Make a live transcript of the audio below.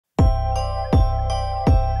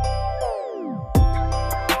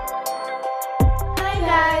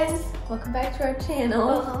welcome back to our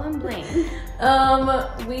channel. Oh, I'm Blaine.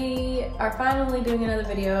 We are finally doing another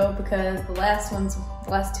video because the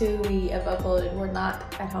last two we have uploaded were not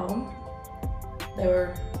at home. They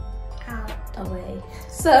were Out. away.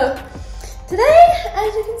 So today,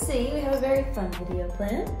 as you can see, we have a very fun video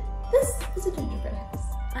planned. This is a gingerbread house.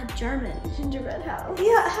 A German gingerbread house.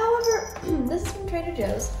 Yeah, however, this is from Trader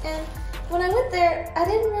Joe's, and when I went there, I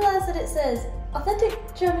didn't realize that it says authentic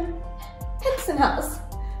German Hexenhaus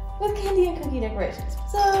with candy and cookie decorations.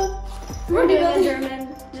 So We're doing a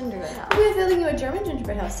German gingerbread house. we're building you a German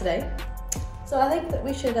gingerbread house today. So I think that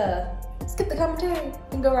we should skip the commentary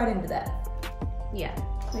and go right into that. Yeah,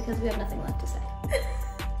 because we have nothing left to say.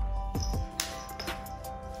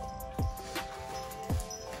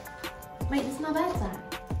 Wait, it's not bad side.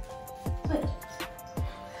 Wait.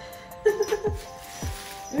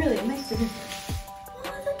 Really, it makes a difference.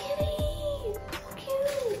 Oh, it's a kitty! So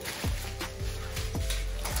cute!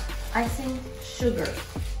 Icing sugar.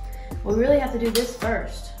 We really have to do this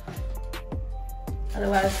first.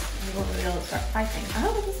 Otherwise, we won't be able to start piping. I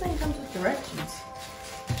hope this thing comes with directions.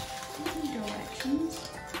 Directions?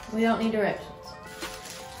 We don't need directions.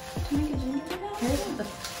 To make a gingerbread house? Here's the,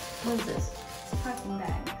 what is this? It's a packing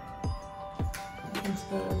bag. And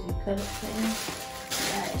suppose you cut it in.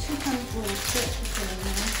 Yeah, it should come with a little kit to put in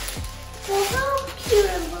there. Well, how cute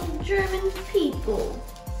are little German people.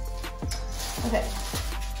 Okay,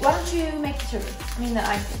 why don't you make the sugar? I mean the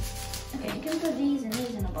icing. Okay, you can put these and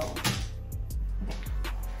these in a bowl.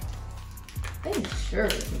 They sure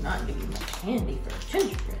do not give you much candy for a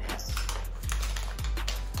gingerbread house.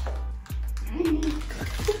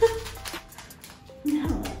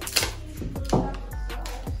 No.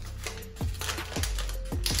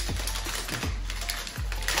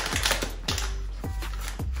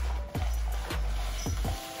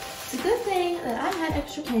 It's a good thing that I had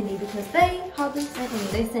extra candy because they hardly sent any.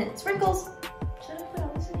 They sent sprinkles. Should I put all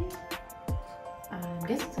this in here? I'm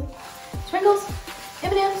guessing so. Sprinkles,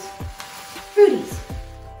 M&M's, fruities.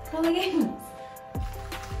 That's all they gave us.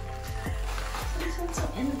 This one's so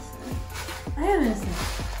innocent. I am innocent.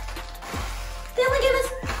 They only gave us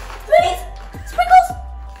fruities, sprinkles,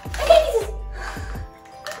 and candies.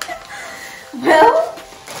 Well,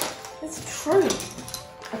 it's true.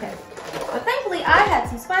 Okay, but thankfully I had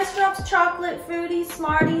some Spice Drops, chocolate, fruities,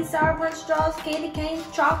 Smarties, Sour Punch straws, candy canes,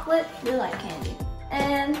 chocolate, We like candy.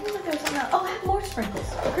 and I think there was something else. Oh, I have more sprinkles,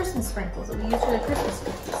 Christmas sprinkles that we use for the Christmas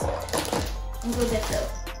cookies. I'm gonna go get those.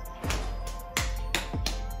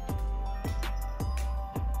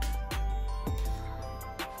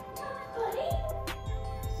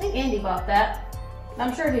 I think Andy bought that.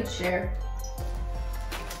 I'm sure he'd share.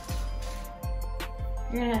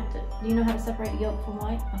 You're gonna have to, do you know how to separate yolk from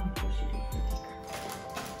white? Oh, of course you do.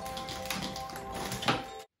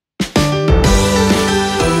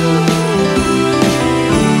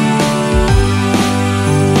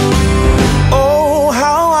 Oh,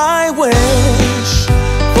 how I wish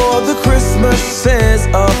for the Christmases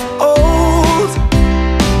of old,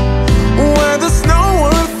 where the snow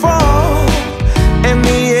would fall and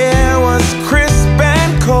the air was crisp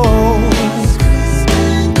and cold,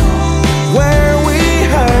 where we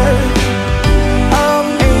heard of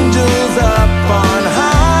angels up on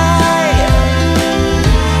high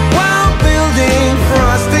while building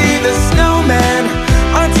Frosty the Snowman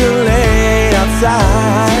until late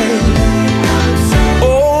outside.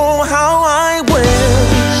 Oh, how I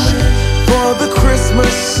wish for the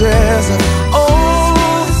Christmases of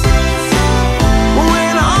old,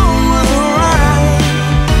 when all was right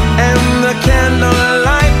and the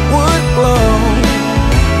candlelight would glow,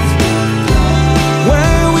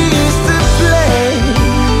 where we used to play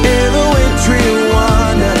in the wintry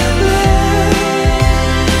wonderland,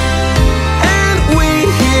 and we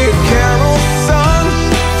hear carols sung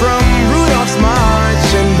from Rudolph's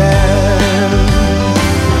marching band.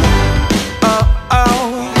 Oh, oh,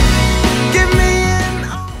 give me an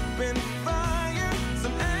open fire,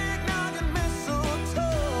 some eggnog and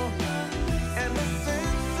mistletoe, and a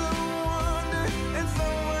sense of wonder and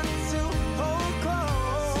someone to hold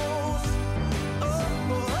close. Oh,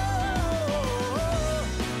 oh, oh,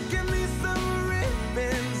 give me some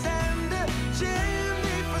ribbons and a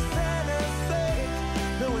chimney for Santa's sake.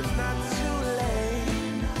 No, it's not too late.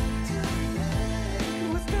 No,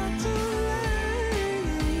 it's not too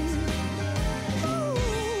late.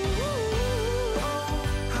 Ooh,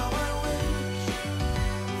 how I wish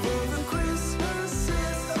for the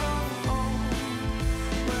Christmases of old,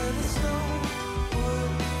 where the snow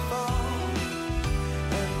would fall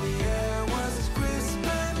and the air was crisp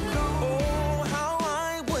and cold. Oh, how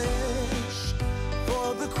I wish for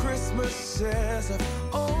the Christmases of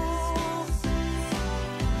old,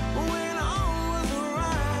 when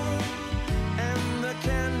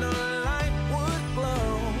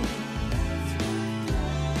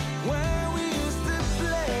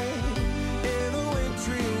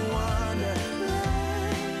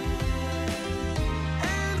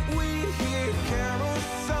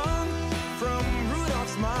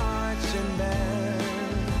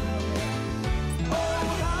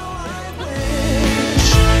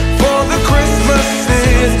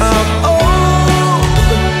promises of old,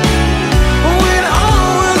 when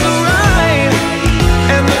all was right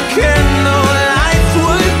and the candle lights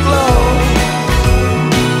would glow,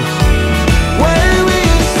 when we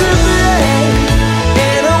used to play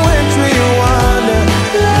in a wintry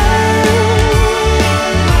wonderland,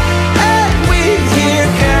 and we'd hear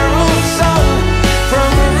carols sung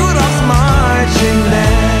from Rudolph's marching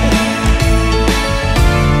band,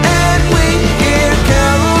 and we'd hear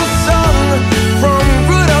carols sung from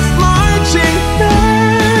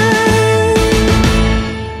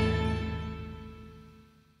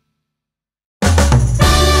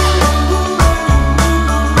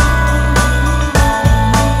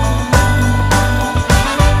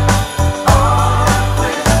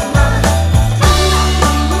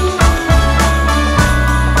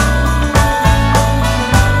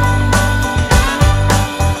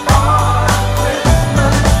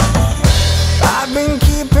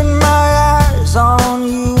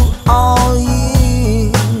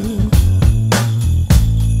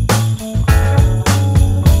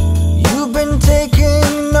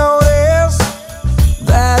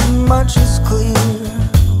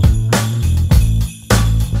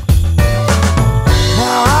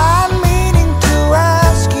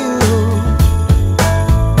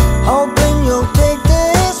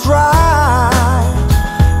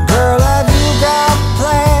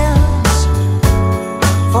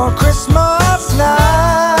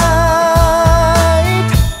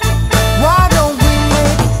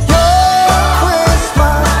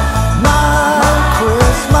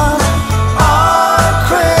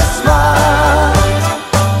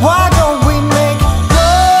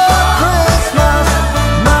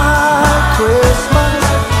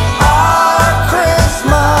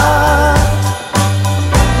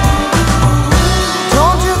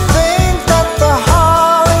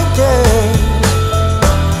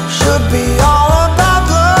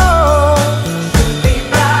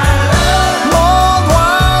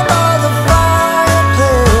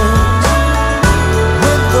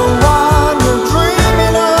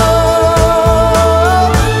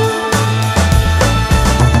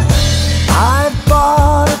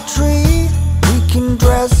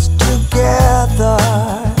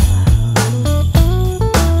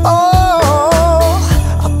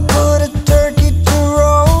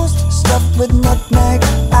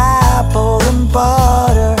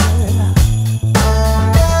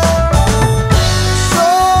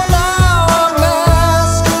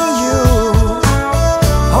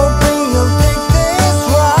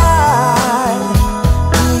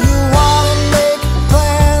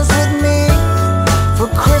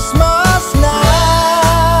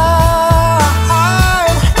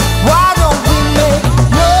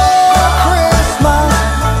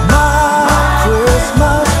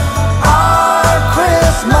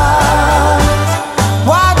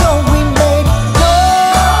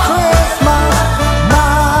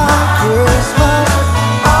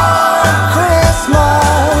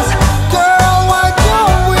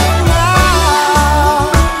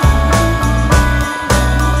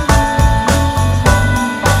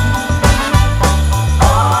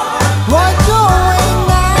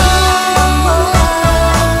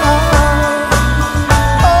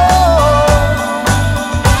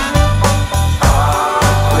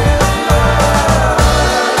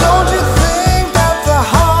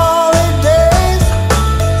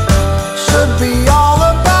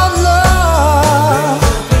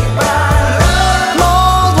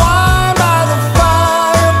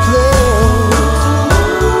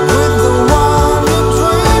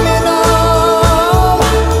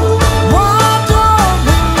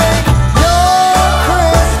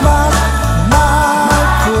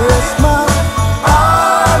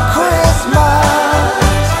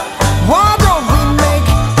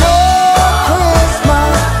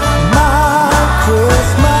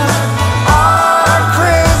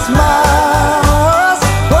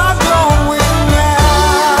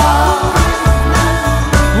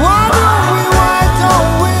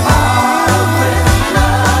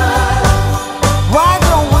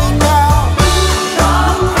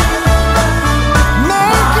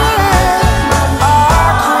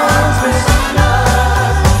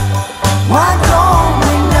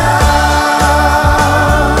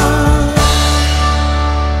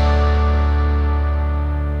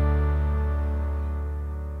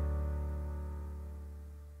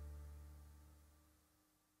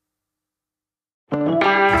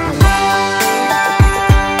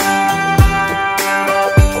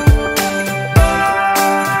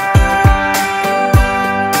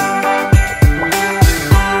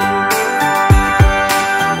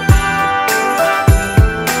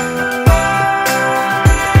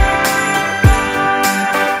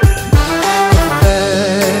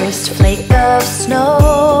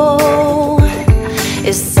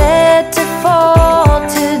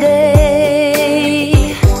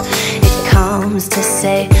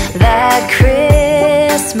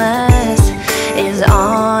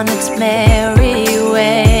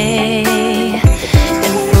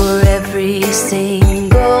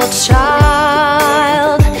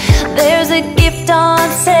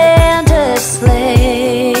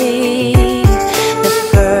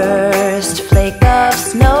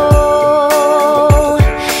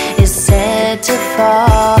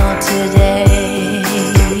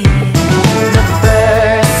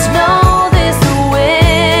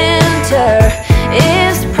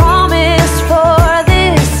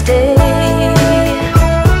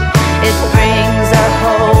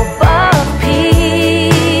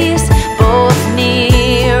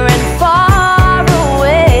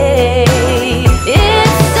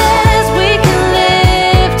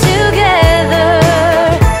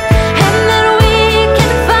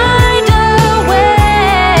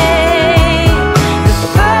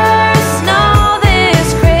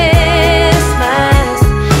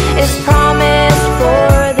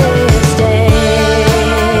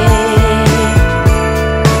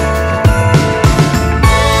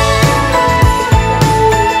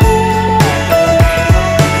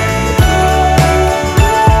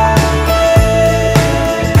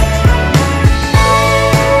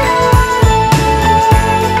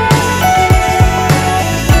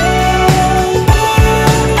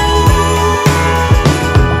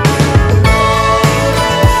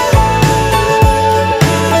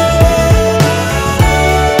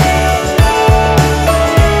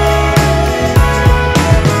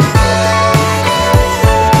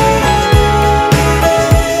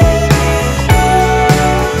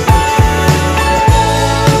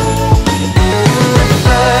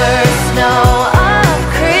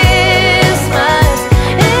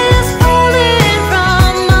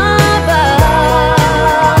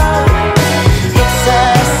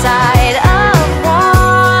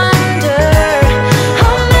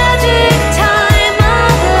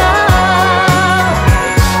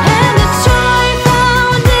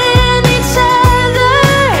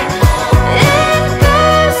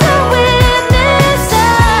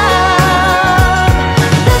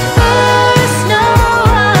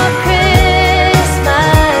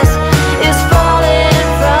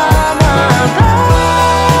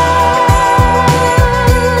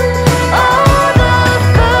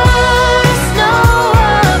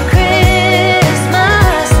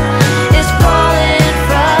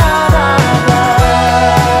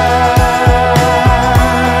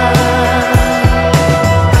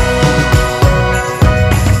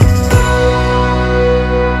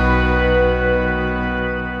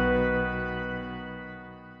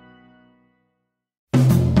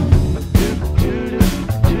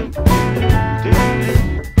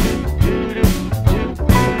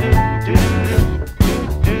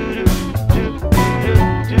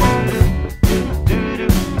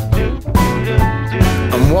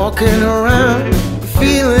I'm walking around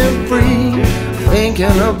feeling free,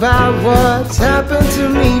 thinking about what's happened to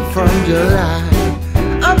me from July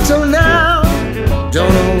up till now.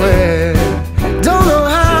 Don't know where, don't know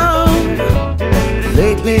how.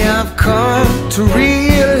 Lately I've come to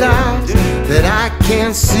realize that I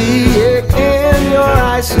can see it in your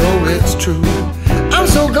eyes, so it's true. I'm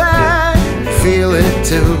so glad you feel it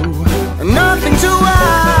too. Nothing to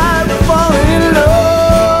hide, we're falling in love.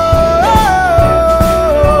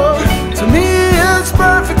 To me it's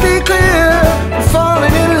perfectly clear, we're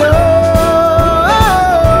falling in love.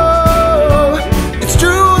 It's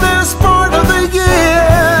true, this part of the year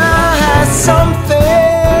has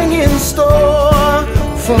something in store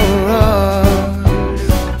for us.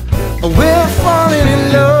 We're falling in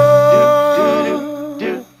love.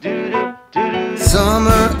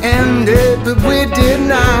 Summer ended, but we did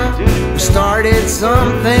not. We started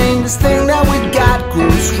something, this thing that we got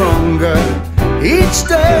grew stronger. Each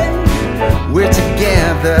day we're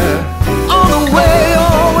together all the way.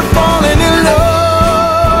 Oh, we're falling in love.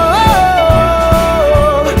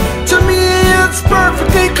 To me it's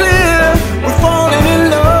perfectly clear, we're falling in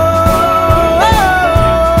love.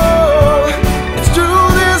 It's true,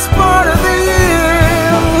 this part of the year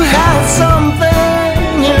has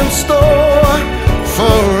something in store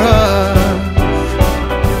for us.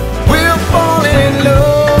 We're falling in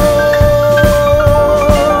love.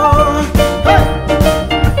 Hey!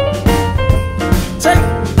 Take.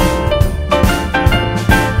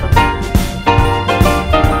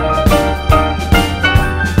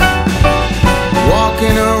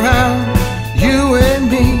 Walking around, you and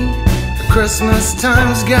me. The Christmas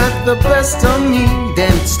time's got the best of me.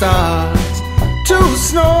 Then it starts to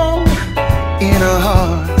snow in our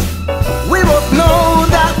hearts. We both know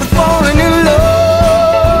that we're falling in love.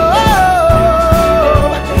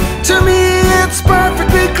 To me it's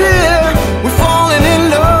perfectly clear, we're falling in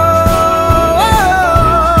love.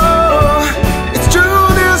 It's true,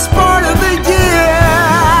 this part of the year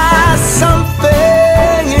has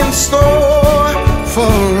something in store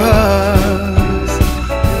for us.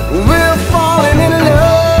 We're falling in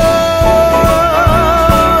love.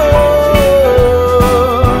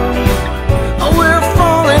 We're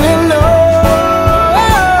falling in love.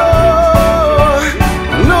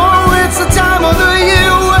 No, it's the time of the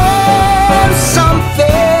year when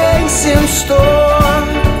something's in store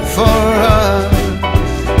for us.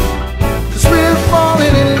 'Cause we're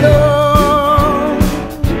falling in love.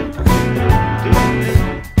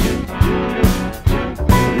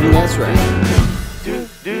 That's right.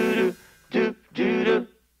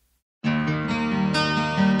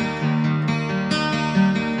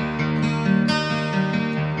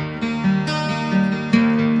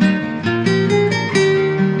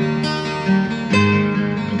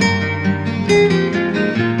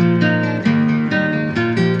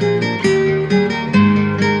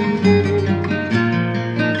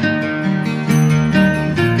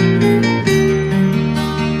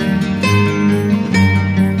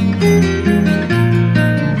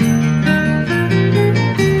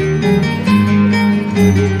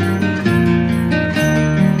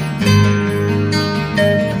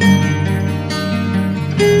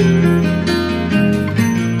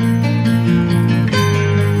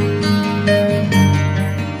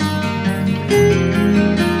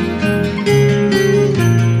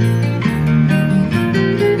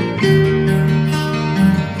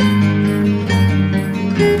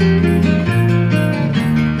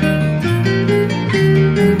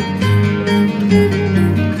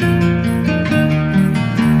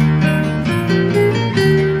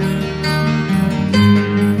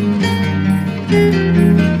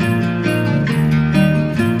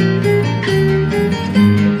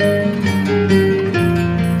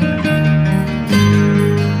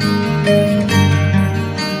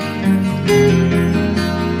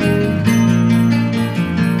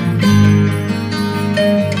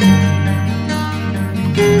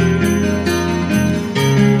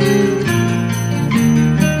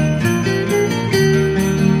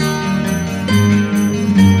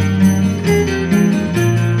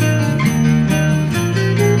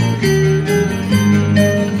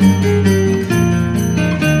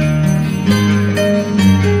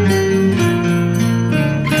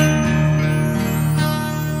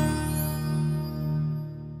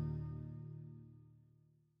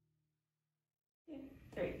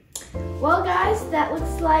 Well guys, that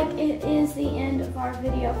looks like it is the end of our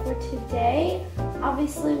video for today.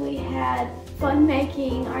 Obviously we had fun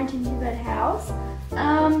making our gingerbread house.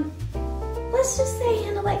 Let's just say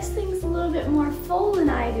Hannah likes things a little bit more full than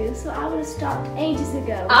I do, so I would have stopped ages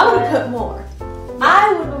ago. I would have put more.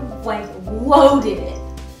 I would have like loaded it.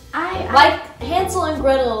 I Like Hansel and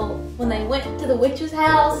Gretel when they went to the witch's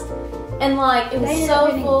house, and like it was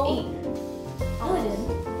so full. No, they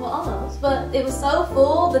didn't. Well, almost, but it was so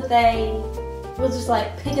full that they was just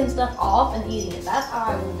like picking stuff off and eating it. That's how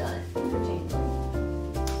I would have done it.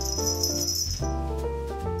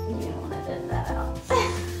 You don't want to edit that out.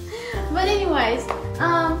 But anyways,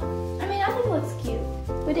 I mean, I think it looks cute.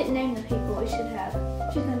 We didn't name the people we should have.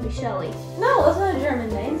 She's gonna be Shelly. No, it's not a German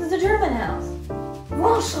name. It's a German house.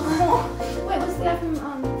 Wait, what's the guy from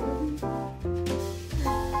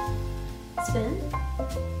Spin?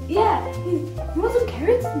 Yeah, you want some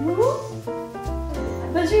carrots?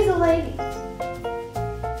 But she's a lady.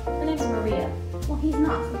 Her name's Maria. Well, he's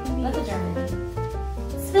not. So he can be. That's a German name.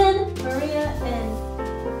 Spin, Maria, and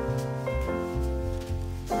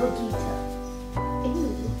Brigitte. Ew.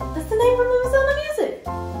 That's the name from the Sound of Music.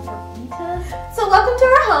 Brigitte. So welcome to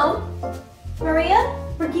our home, Maria,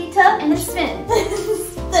 Brigitte, And Spin.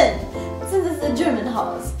 Spin. Since it's a German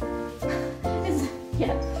house.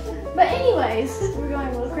 Yeah. But anyways, we're going a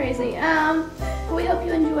little crazy. We hope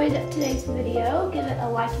you enjoyed today's video. Give it a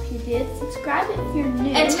like if you did. Subscribe if you're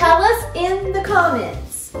new. And tell us in the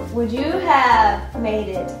comments, would you have made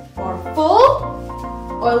it more full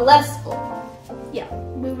or less full? Yeah,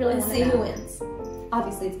 we really Let's want see to who know. wins.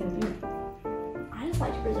 Obviously, it's gonna be me. I just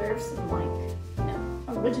like to preserve some, like,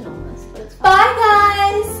 originalness, but it's fine. Bye,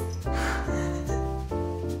 guys.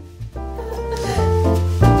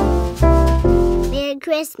 Merry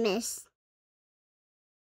Christmas.